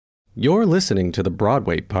You're listening to the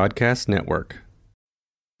Broadway Podcast Network.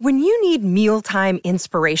 When you need mealtime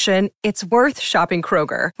inspiration, it's worth shopping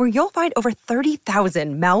Kroger, where you'll find over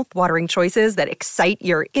 30,000 mouth-watering choices that excite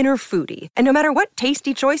your inner foodie. And no matter what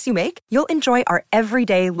tasty choice you make, you'll enjoy our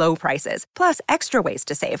everyday low prices, plus extra ways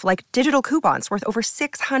to save, like digital coupons worth over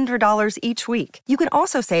 $600 each week. You can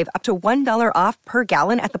also save up to $1 off per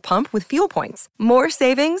gallon at the pump with fuel points. More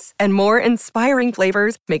savings and more inspiring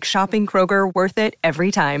flavors make shopping Kroger worth it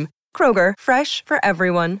every time. Kroger, fresh for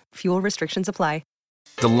everyone. Fuel restrictions apply.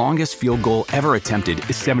 The longest field goal ever attempted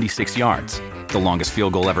is 76 yards. The longest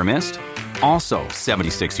field goal ever missed? Also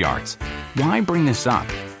 76 yards. Why bring this up?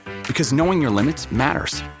 Because knowing your limits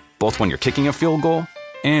matters, both when you're kicking a field goal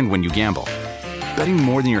and when you gamble. Betting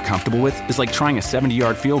more than you're comfortable with is like trying a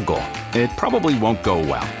 70-yard field goal. It probably won't go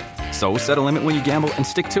well. So set a limit when you gamble and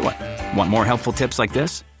stick to it. Want more helpful tips like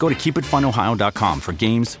this? Go to keepitfunohio.com for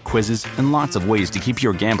games, quizzes, and lots of ways to keep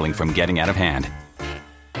your gambling from getting out of hand.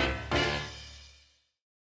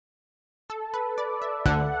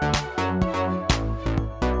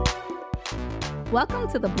 Welcome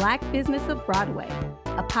to the Black Business of Broadway,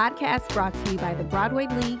 a podcast brought to you by the Broadway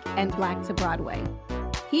League and Black to Broadway.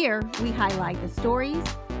 Here, we highlight the stories,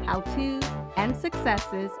 how-tos, and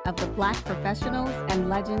successes of the Black professionals and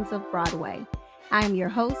legends of Broadway. I am your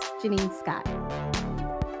host, Janine Scott.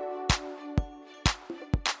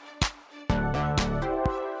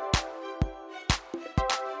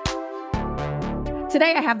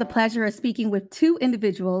 Today, I have the pleasure of speaking with two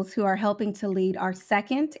individuals who are helping to lead our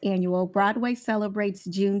second annual Broadway Celebrates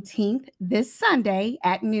Juneteenth this Sunday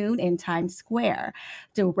at noon in Times Square.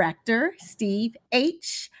 Director Steve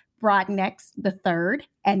H. Broadneck III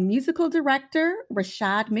and musical director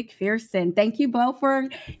Rashad McPherson. Thank you both for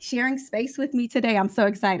sharing space with me today. I'm so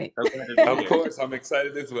excited. Of course, I'm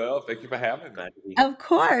excited as well. Thank you for having me. Of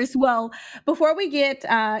course. Well, before we get,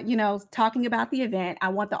 talking about the event, I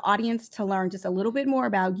want the audience to learn just a little bit more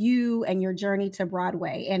about you and your journey to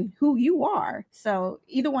Broadway and who you are. So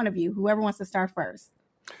either one of you, whoever wants to start first.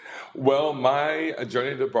 Well, my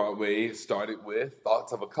journey to Broadway started with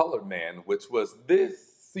Thoughts of a Colored Man, which was this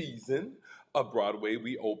season of Broadway.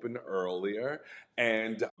 We opened earlier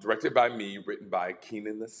and directed by me, written by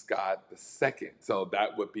Keenan Scott II. So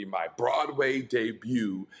that would be my Broadway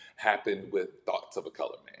debut, happened with Thoughts of a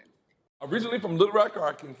Colored Man. Originally from Little Rock,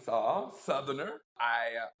 Arkansas, Southerner.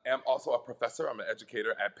 I am also a professor. I'm an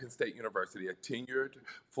educator at Penn State University, a tenured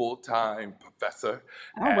full-time professor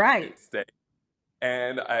at Penn State.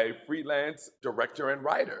 And a freelance director and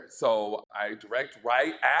writer. So I direct,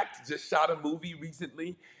 write, act, just shot a movie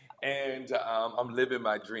recently, and I'm living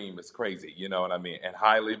my dream. It's crazy, you know what I mean? And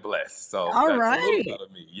highly blessed. So that's a little bit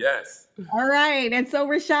of me, yes. All right. And so,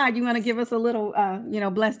 Rashad, you want to give us a little,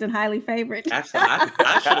 blessed and highly favored? Actually,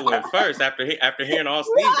 I should have went first after hearing all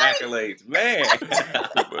Steve's accolades. Man.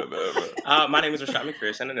 My name is Rashad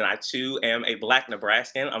McPherson, and I, too, am a Black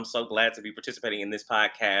Nebraskan. I'm so glad to be participating in this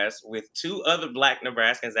podcast with two other Black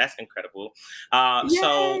Nebraskans. That's incredible.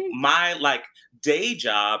 So my, day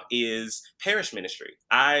job is parish ministry.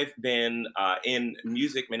 I've been in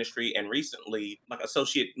music ministry and recently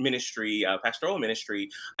associate ministry, pastoral ministry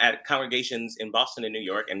at congregations in Boston and New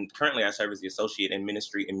York. And currently I serve as the associate in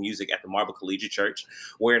ministry and music at the Marble Collegiate Church,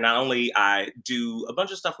 where not only I do a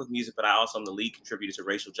bunch of stuff with music, but I also am the lead contributor to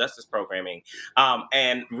racial justice programming.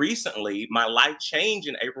 And recently my life changed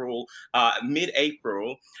in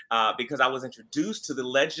mid-April, because I was introduced to the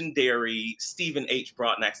legendary Stephen H.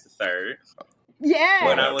 Broadneck III. Yeah.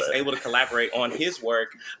 When I was able to collaborate on his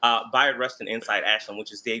work, Bayard Rustin Inside Ashland,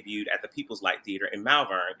 which is debuted at the People's Light Theater in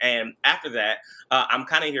Malvern. And after that, I'm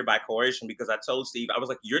kind of here by coercion because I told Steve, I was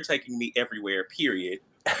like, you're taking me everywhere, period.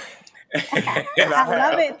 And I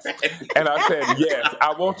love it. And I said, yes,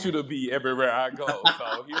 I want you to be everywhere I go.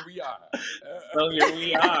 So here we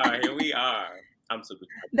are. Here we are. I'm super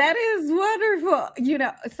excited. That is wonderful.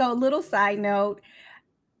 So a little side note.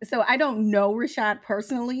 So I don't know Rashad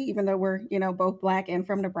personally, even though we're, both Black and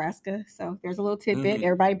from Nebraska. So there's a little tidbit.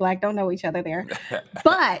 Everybody Black don't know each other there.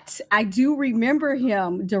 But I do remember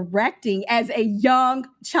him directing as a young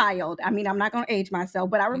child. I mean, I'm not going to age myself,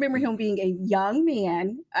 but I remember him being a young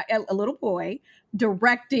man, a little boy,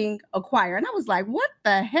 directing a choir. And I was like, what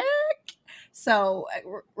the heck? So,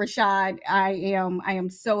 Rashad, I am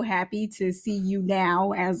so happy to see you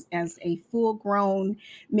now as a full-grown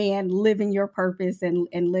man living your purpose and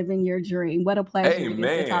living your dream. What a pleasure it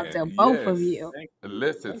is to talk to both of you.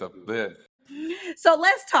 Listen to this. So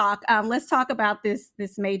let's talk. Let's talk about this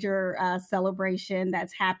major celebration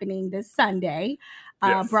that's happening this Sunday.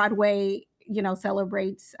 Yes. Broadway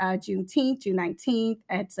celebrates Juneteenth, June 19th.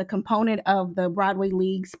 It's a component of the Broadway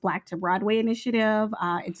League's Black to Broadway initiative.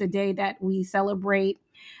 It's a day that we celebrate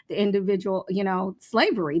the individual,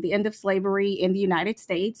 slavery, the end of slavery in the United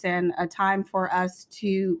States, and a time for us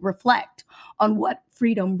to reflect on what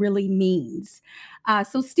freedom really means.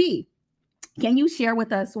 So, Steve, can you share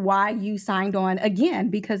with us why you signed on again?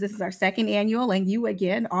 Because this is our second annual, and you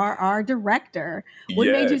again are our director. What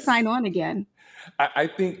made you sign Yes. on again? I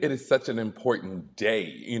think it is such an important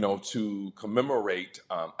day, to commemorate,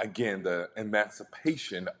 again, the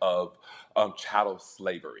emancipation of chattel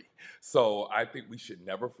slavery. So I think we should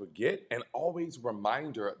never forget and always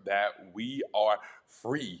reminder that we are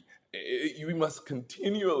free. We must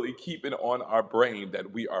continually keep it on our brain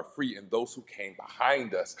that we are free, and those who came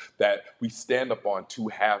behind us that we stand upon to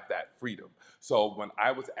have that freedom. So when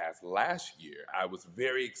I was asked last year, I was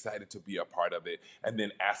very excited to be a part of it and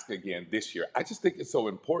then ask again this year. I just think it's so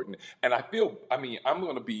important. And I feel, I'm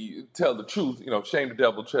going to tell the truth, shame the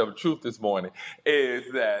devil, tell the truth this morning,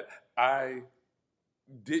 is that I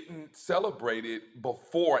didn't celebrate it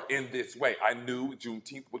before in this way. I knew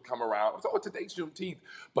Juneteenth would come around. So today's Juneteenth,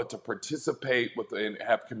 but to participate with and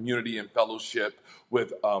have community and fellowship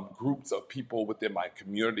with groups of people within my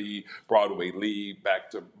community, Broadway League,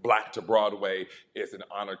 Black to Broadway, is an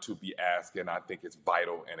honor to be asked, and I think it's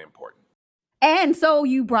vital and important. And so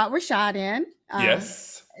you brought Rashad in.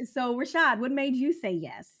 Yes. So Rashad, what made you say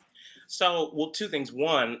yes? So, well, two things.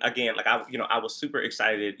 One, again, I was super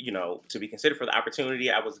excited, to be considered for the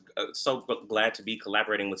opportunity. I was so glad to be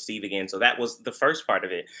collaborating with Steve again. So that was the first part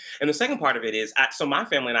of it. And the second part of it is, so my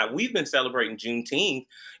family and I, we've been celebrating Juneteenth,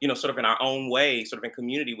 sort of in our own way, sort of in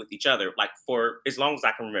community with each other, like for as long as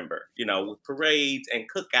I can remember, with parades and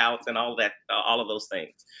cookouts and all that, all of those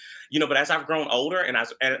things. But as I've grown older and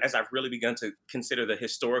as I've really begun to consider the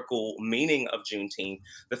historical meaning of Juneteenth,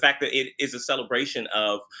 the fact that it is a celebration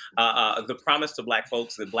of the promise to Black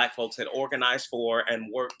folks that Black folks had organized for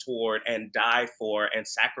and worked toward and died for and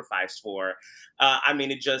sacrificed for.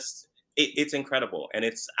 It's incredible. And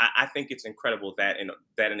I think it's incredible that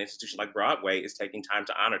an institution like Broadway is taking time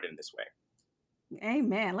to honor it in this way.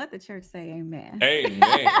 Amen. Let the church say amen.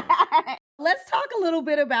 Amen. Let's talk a little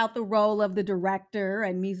bit about the role of the director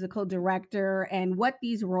and musical director and what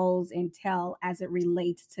these roles entail as it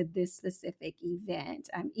relates to this specific event.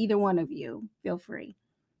 Either one of you, feel free.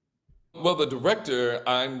 Well, the director,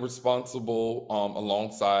 I'm responsible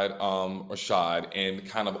alongside Rashad in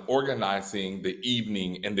kind of organizing the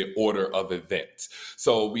evening and the order of events.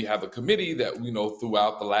 So we have a committee that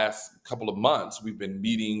throughout the last couple of months, we've been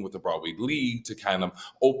meeting with the Broadway League to kind of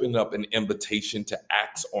open up an invitation to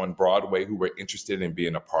acts on Broadway who were interested in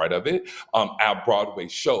being a part of it, our Broadway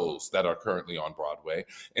shows that are currently on Broadway.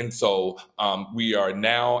 And so we are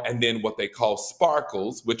now, and then what they call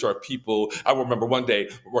sparkles, which are people, I remember one day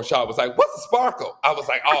Rashad was like, "What's a sparkle?" I was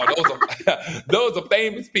like, "Oh, those are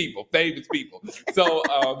famous people. So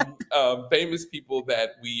famous people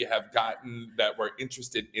that we have gotten that were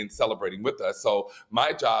interested in celebrating with us. So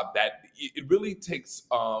my job, that it really takes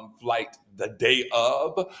flight the day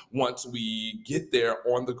of, once we get there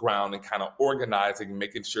on the ground and kind of organizing,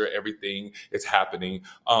 making sure everything is happening.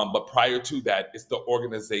 But prior to that, it's the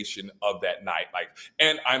organization of that night.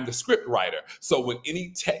 And I'm the script writer. So when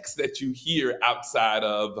any text that you hear outside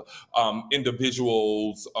of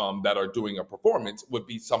individuals that are doing a performance would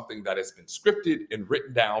be something that has been scripted and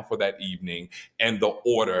written down for that evening and the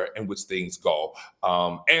order in which things go.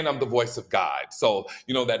 And I'm the voice of God. So,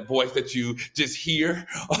 that voice that you just hear,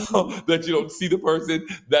 that you don't see the person,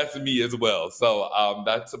 that's me as well. So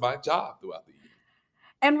that's my job throughout the evening.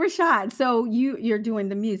 And Rashad, so you're doing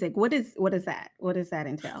the music. What is that? What does that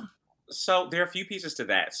entail? So there are a few pieces to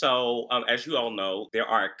that. So as you all know, there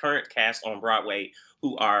are current cast on Broadway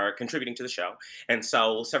who are contributing to the show. And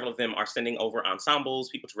so several of them are sending over ensembles,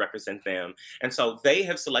 people to represent them. And so they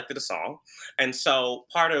have selected a song. And so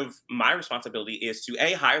part of my responsibility is to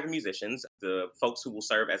hire the musicians, the folks who will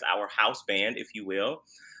serve as our house band, if you will,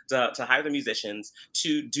 to hire the musicians,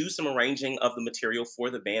 to do some arranging of the material for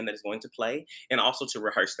the band that is going to play, and also to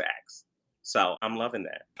rehearse the acts. So I'm loving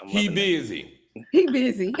that. He busy. He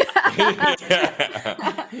busy. And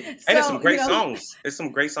there's some great songs. There's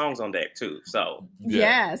some great songs on deck too. So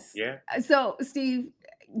yes. Yeah. So Steve,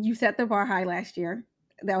 you set the bar high last year.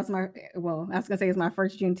 That was I was gonna say it's my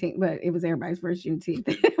first Juneteenth, but it was everybody's first Juneteenth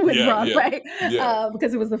with Broadway.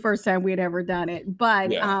 Because it was the first time we had ever done it.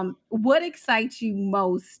 But what excites you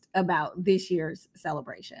most about this year's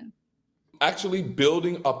celebration? Actually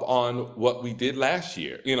building up on what we did last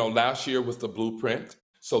year. Last year was the blueprint.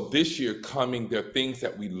 So this year coming, there are things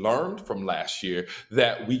that we learned from last year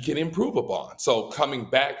that we can improve upon. So coming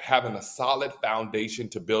back, having a solid foundation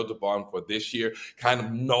to build upon for this year, kind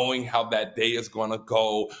of knowing how that day is going to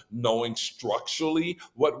go, knowing structurally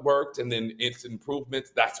what worked, and then its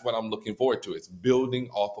improvements. That's what I'm looking forward to. It's building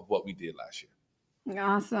off of what we did last year.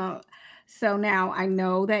 Awesome. So now I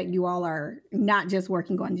know that you all are not just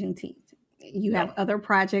working on Juneteenth. You have No. other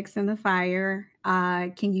projects in the fire.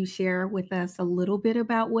 Can you share with us a little bit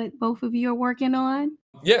about what both of you are working on?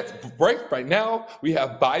 Yes, right now we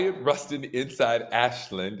have Bayard Rustin Inside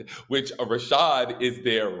Ashland, which Rashad is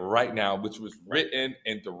there right now, which was written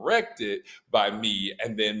and directed by me,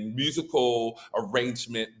 and then musical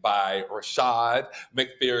arrangement by Rashad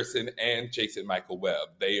McPherson and Jason Michael Webb.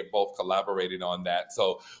 They are both collaborating on that.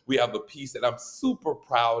 So we have a piece that I'm super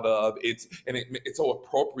proud of. It's so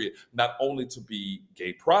appropriate not only to be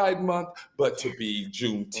Gay Pride Month, but to be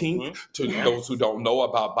Juneteenth. To those who don't know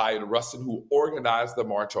about Bayard Rustin, who organized the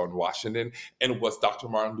March on Washington and was Dr.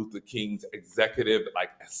 Martin Luther King's executive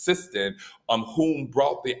assistant, whom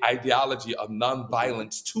brought the ideology of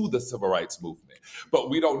nonviolence to the civil rights movement. But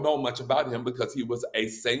we don't know much about him because he was a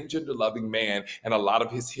same-gender loving man, and a lot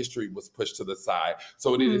of his history was pushed to the side.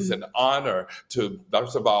 So it is an honor to,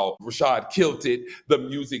 first of all, Rashad killed it. The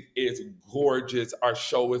music is gorgeous. Our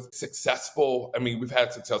show is successful. I mean, we've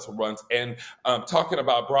had successful runs. And talking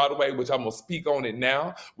about Broadway, which I'm going to speak on it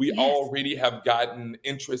now, we already have gotten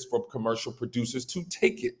interest from commercial producers to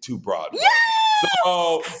take it to Broadway. Yes!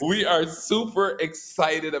 So we are super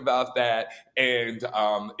excited about that, and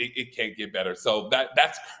it can't get better. So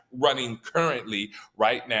that's running currently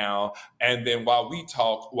right now. And then while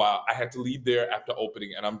I had to leave there after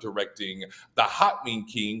opening, and I'm directing The Hot Mean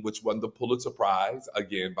King, which won the Pulitzer Prize,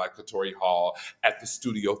 again by Katori Hall, at the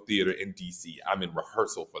Studio Theater in DC. I'm in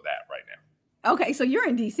rehearsal for that right now. Okay, so you're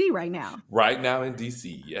in DC right now. Right now in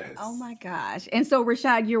DC, yes. Oh my gosh. And so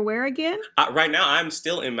Rashad, you're where again? Right now, I'm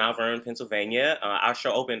still in Mount Vernon, Pennsylvania. Our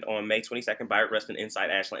show opened on May 22nd, Bayard Rustin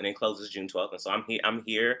Inside Ashland, and then closes June 12th. And so I'm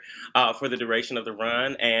here for the duration of the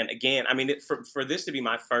run. And again, I mean, for this to be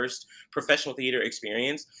my first professional theater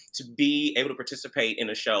experience, to be able to participate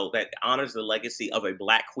in a show that honors the legacy of a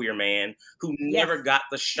Black queer man who never got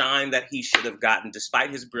the shine that he should have gotten,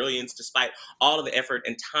 despite his brilliance, despite all of the effort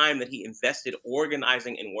and time that he invested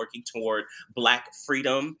organizing and working toward Black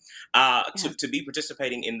freedom, to be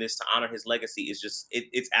participating in this, to honor his legacy, is just,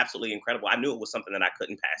 it's absolutely incredible. I knew it was something that I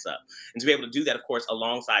couldn't pass up. And to be able to do that, of course,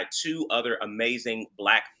 alongside two other amazing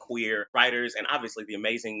Black queer writers, and obviously the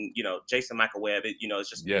amazing, Jason Michael Webb, it's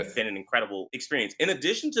just been an incredible experience. In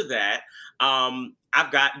addition to that, I've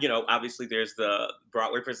got, obviously there's the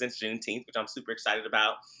Broadway Presents Juneteenth, which I'm super excited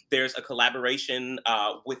about. There's a collaboration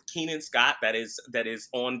with Keenan Scott that is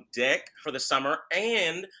on deck for the summer,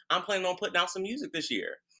 and I'm planning on putting out some music this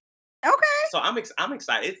year. Okay. So I'm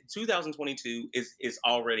excited. 2022 is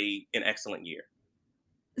already an excellent year.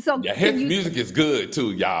 So his music is good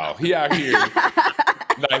too, y'all. He out here.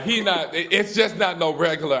 It's just not no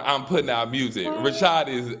regular I'm putting out music. Rashad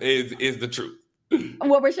is the truth.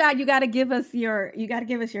 Well, Rashad, you got to give us your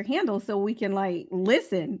handle so we can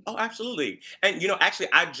listen. Oh, absolutely. And actually,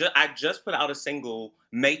 I just put out a single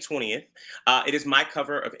May 20th. It is my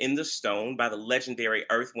cover of "In the Stone" by the legendary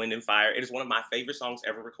Earth, Wind and Fire. It is one of my favorite songs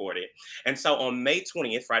ever recorded. And so on May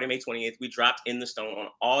 20th, Friday, May 20th, we dropped "In the Stone" on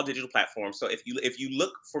all digital platforms. So if you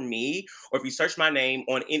look for me, or if you search my name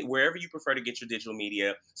on wherever you prefer to get your digital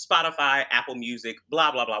media, Spotify, Apple Music,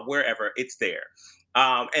 blah blah blah, wherever, it's there.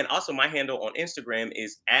 And also my handle on Instagram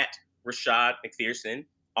is at Rashad McPherson,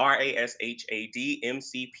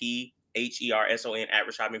 RASHADMCPHERSON, at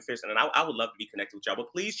Rashad McPherson. And I would love to be connected with y'all,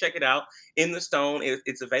 but please check it out. "In the Stone,"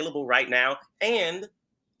 it's available right now. And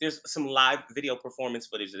there's some live video performance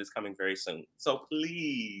footage that is coming very soon. So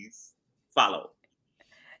please follow.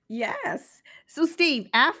 Yes. So Steve,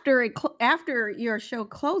 after your show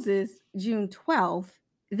closes June 12th,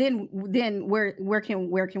 then where can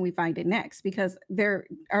we find it next? Because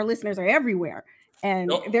our listeners are everywhere, and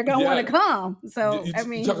they're gonna want to come. So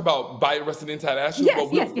you talk about Bayard Rustin Inside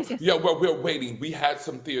Ashland. Yes. Yeah, well, we're waiting. We had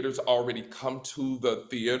some theaters already come to the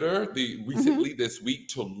theater recently this week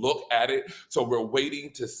to look at it. So we're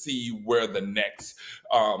waiting to see where the next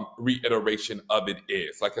reiteration of it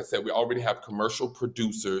is. Like I said, we already have commercial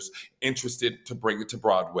producers interested to bring it to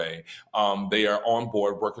Broadway. They are on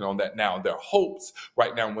board working on that now. Their hopes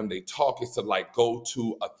right now when they talk is to go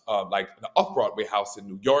to an off-Broadway house in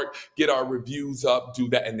New York, get our reviews up, do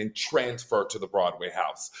that, and then transfer to the Broadway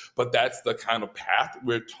house. But that's the kind of path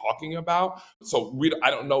we're talking about. So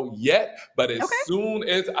I don't know yet, but as soon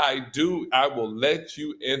as I do, I will let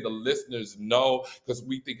you and the listeners know, because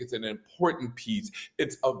we think it's an important piece.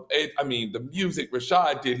 The music,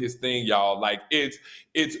 Rashad did his thing, y'all. Like it's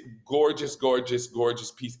gorgeous, gorgeous,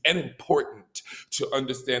 gorgeous piece, and important to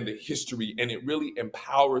understand the history. And it really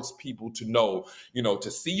empowers people to know,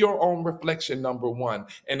 to see your own reflection, number one,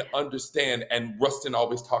 and understand. And Rustin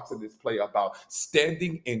always talks in this play about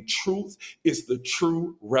standing in truth is the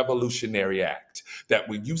true revolutionary act. That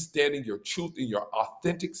when you stand in your truth, in your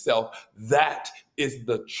authentic self, that is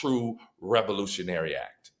the true revolutionary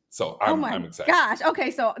act. So I'm excited. Gosh.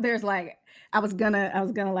 Okay. So there's like, I was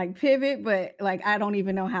gonna like pivot, but like, I don't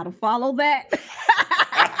even know how to follow that.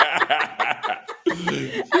 I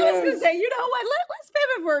was gonna say, you know what? Let's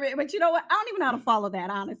pivot for a minute, but you know what? I don't even know how to follow that,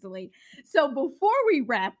 honestly. So before we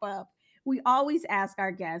wrap up, we always ask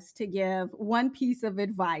our guests to give one piece of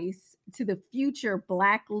advice to the future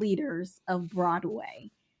Black leaders of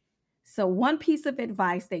Broadway. So one piece of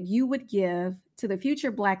advice that you would give to the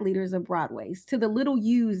future Black leaders of Broadway, to the little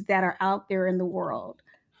yous that are out there in the world.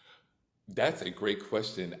 That's a great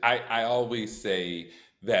question. I always say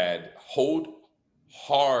that hold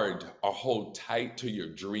hard or hold tight to your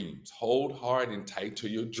dreams. Hold hard and tight to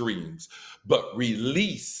your dreams, but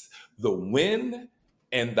release the when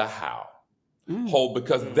and the how. Hold,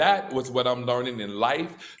 because that was what I'm learning in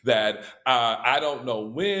life, that I don't know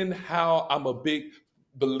when, how. I'm a big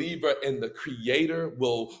believer in the creator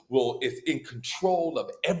is in control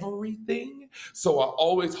of everything. So I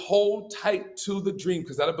always hold tight to the dream,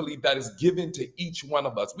 because I believe that is given to each one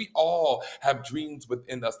of us. We all have dreams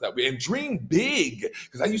within us and dream big,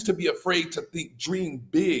 because I used to be afraid to think dream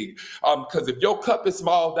big, because if your cup is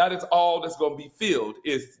small, that is all that's going to be filled,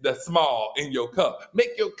 is the small in your cup.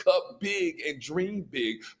 Make your cup big and dream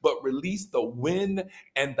big, but release the when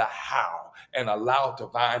and the how, and allow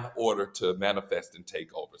divine order to manifest and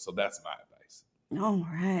take over. So that's my advice. All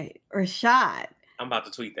right. Rashad. I'm about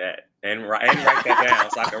to tweet that and write that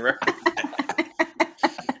down so I can reference that.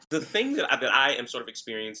 The thing that I am sort of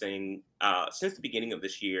experiencing since the beginning of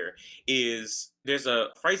this year is there's a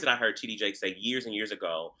phrase that I heard T.D. Jakes say years and years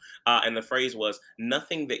ago, and the phrase was,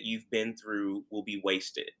 "Nothing that you've been through will be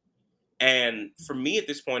wasted." And for me at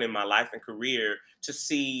this point in my life and career, to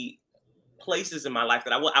see places in my life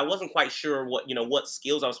that I wasn't quite sure what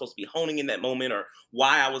skills I was supposed to be honing in that moment, or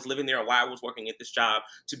why I was living there, or why I was working at this job,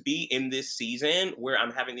 to be in this season where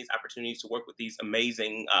I'm having these opportunities to work with these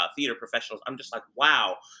amazing theater professionals. I'm just like,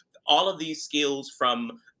 wow, all of these skills,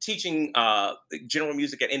 from teaching general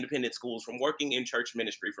music at independent schools, from working in church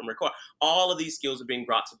ministry, from record, all of these skills are being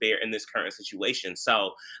brought to bear in this current situation.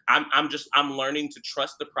 So I'm learning to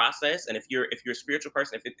trust the process. And if you're a spiritual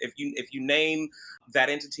person, if you name that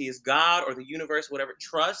entity as God or the universe, whatever,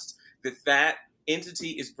 trust that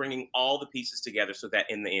entity is bringing all the pieces together so that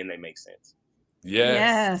in the end they make sense.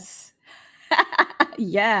 Yes.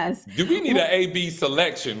 Yes. Do we need an A-B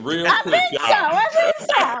selection real quick? I think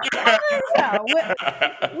so.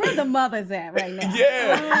 Where the mothers at right now?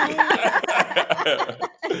 Yeah.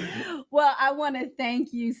 Well, I want to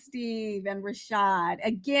thank you, Steve and Rashad.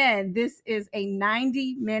 Again, this is a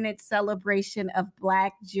 90-minute celebration of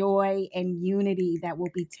Black joy and unity that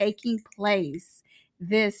will be taking place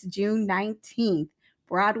this June 19th.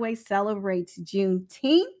 Broadway celebrates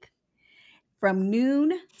Juneteenth from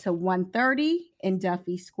noon to 1:30 in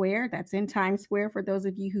Duffy Square. That's in Times Square, for those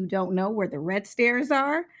of you who don't know where the red stairs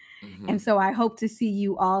are. Mm-hmm. And so I hope to see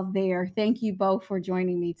you all there. Thank you both for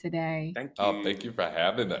joining me today. Thank you. Thank you for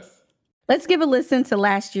having us. Let's give a listen to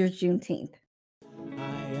last year's Juneteenth.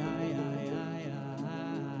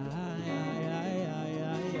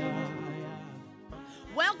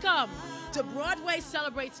 Welcome to Broadway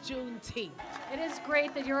Celebrates Juneteenth. It is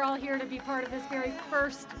great that you're all here to be part of this very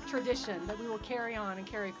first tradition that we will carry on and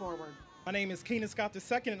carry forward. My name is Keenan Scott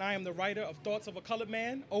II, and I am the writer of Thoughts of a Colored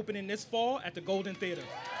Man, opening this fall at the Golden Theater.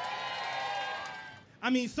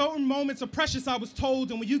 Certain moments are precious, I was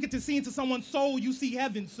told, and when you get to see into someone's soul, you see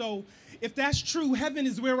heaven. So if that's true, heaven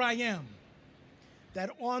is where I am.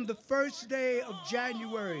 That on the first day of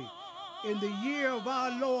January, in the year of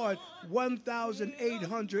our Lord,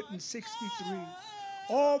 1863,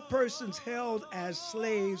 all persons held as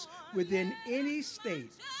slaves within any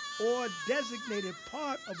state or designated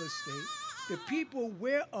part of a state, the people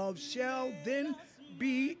whereof shall then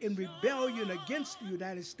be in rebellion against the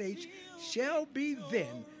United States, shall be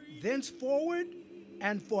then, thenceforward,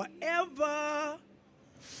 and forever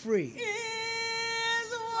free.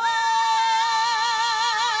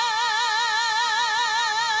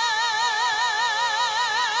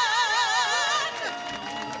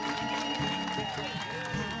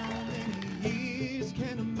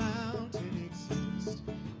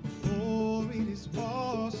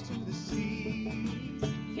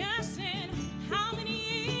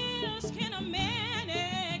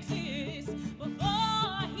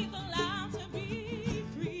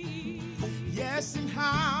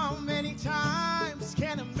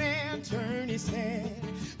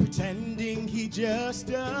 just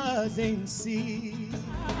doesn't see.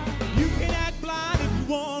 You can act blind if you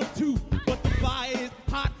want to, but the fire is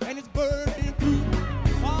hot and it's burning through.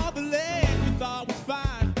 All the land you thought was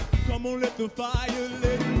fine, come on, let the fire let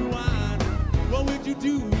it rewind. What would you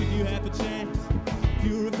do if you had the chance?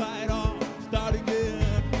 Purify it all, start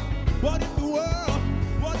again. What if the world,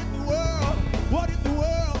 what if the world, what if the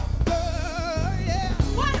world burned, yeah?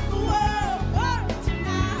 What if the world burned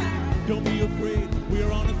tonight? Don't be afraid,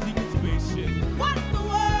 we're on a secret spaceship. What if the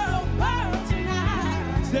world burned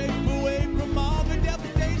tonight? Safe away from all the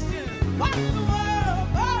devastation. What if the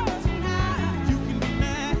world burned tonight? You can be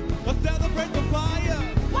mad or celebrate the fire.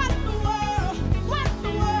 What if the world, what if the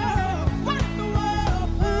world, what if the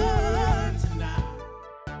world burned tonight?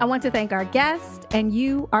 I want to thank our guest and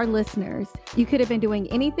you, our listeners. You could have been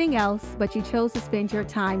doing anything else, but you chose to spend your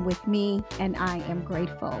time with me, and I am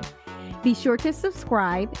grateful. Be sure to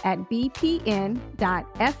subscribe at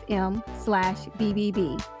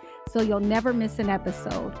bpn.fm/BBB so you'll never miss an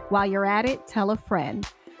episode. While you're at it, tell a friend.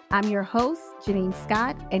 I'm your host, Janine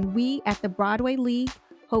Scott, and we at the Broadway League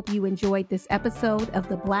hope you enjoyed this episode of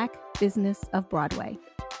The Black Business of Broadway.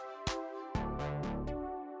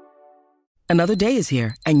 Another day is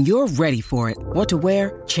here, and you're ready for it. What to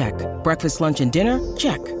wear? Check. Breakfast, lunch, and dinner?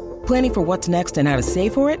 Check. Planning for what's next and how to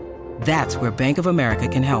save for it? That's where Bank of America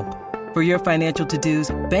can help. For your financial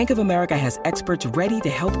to-dos, Bank of America has experts ready to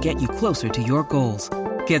help get you closer to your goals.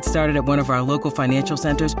 Get started at one of our local financial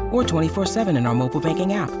centers or 24/7 in our mobile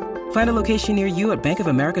banking app. Find a location near you at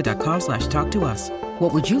bankofamerica.com/talktous.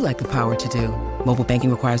 What would you like the power to do? Mobile banking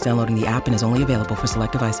requires downloading the app and is only available for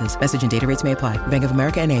select devices. Message and data rates may apply. Bank of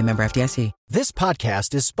America N.A., member FDIC. This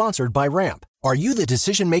podcast is sponsored by Ramp. Are you the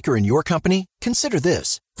decision maker in your company? Consider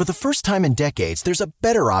this. For the first time in decades, there's a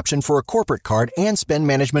better option for a corporate card and spend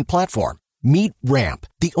management platform. Meet Ramp,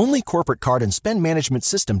 the only corporate card and spend management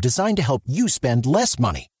system designed to help you spend less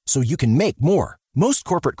money so you can make more. Most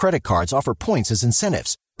corporate credit cards offer points as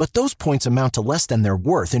incentives, but those points amount to less than their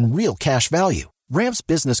worth in real cash value. Ramp's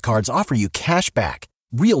business cards offer you cash back,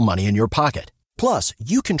 real money in your pocket. Plus,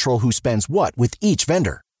 you control who spends what with each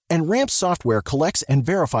vendor. And Ramp's software collects and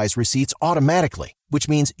verifies receipts automatically, which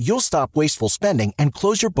means you'll stop wasteful spending and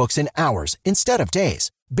close your books in hours instead of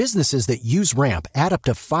days. Businesses that use Ramp add up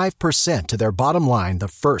to 5% to their bottom line the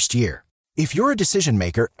first year. If you're a decision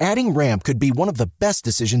maker, adding Ramp could be one of the best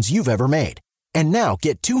decisions you've ever made. And now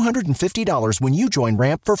get $250 when you join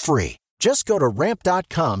Ramp for free. Just go to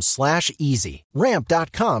ramp.com/easy.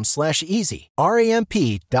 Ramp.com/easy.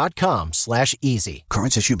 RAMP.com/easy.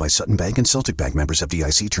 Cards issued by Sutton Bank and Celtic Bank, members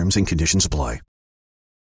FDIC. Terms and conditions apply.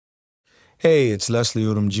 Hey, it's Leslie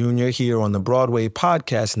Odom Jr. here on the Broadway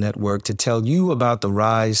Podcast Network to tell you about the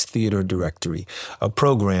Rise Theater Directory, a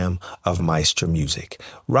program of Maestro Music.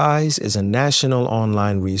 Rise is a national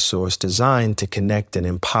online resource designed to connect and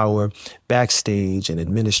empower backstage and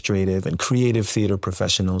administrative and creative theater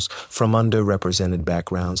professionals from underrepresented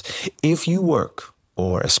backgrounds. If you work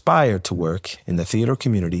or aspire to work in the theater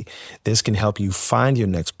community, this can help you find your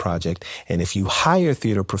next project. And if you hire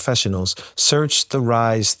theater professionals, search the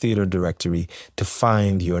Rise Theater Directory to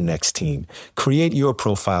find your next team. Create your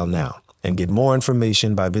profile now and get more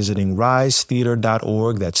information by visiting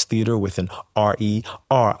risetheater.org. That's theater with an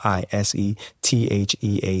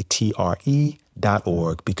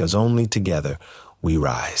RERISETHEATRE.org, because only together we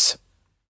rise.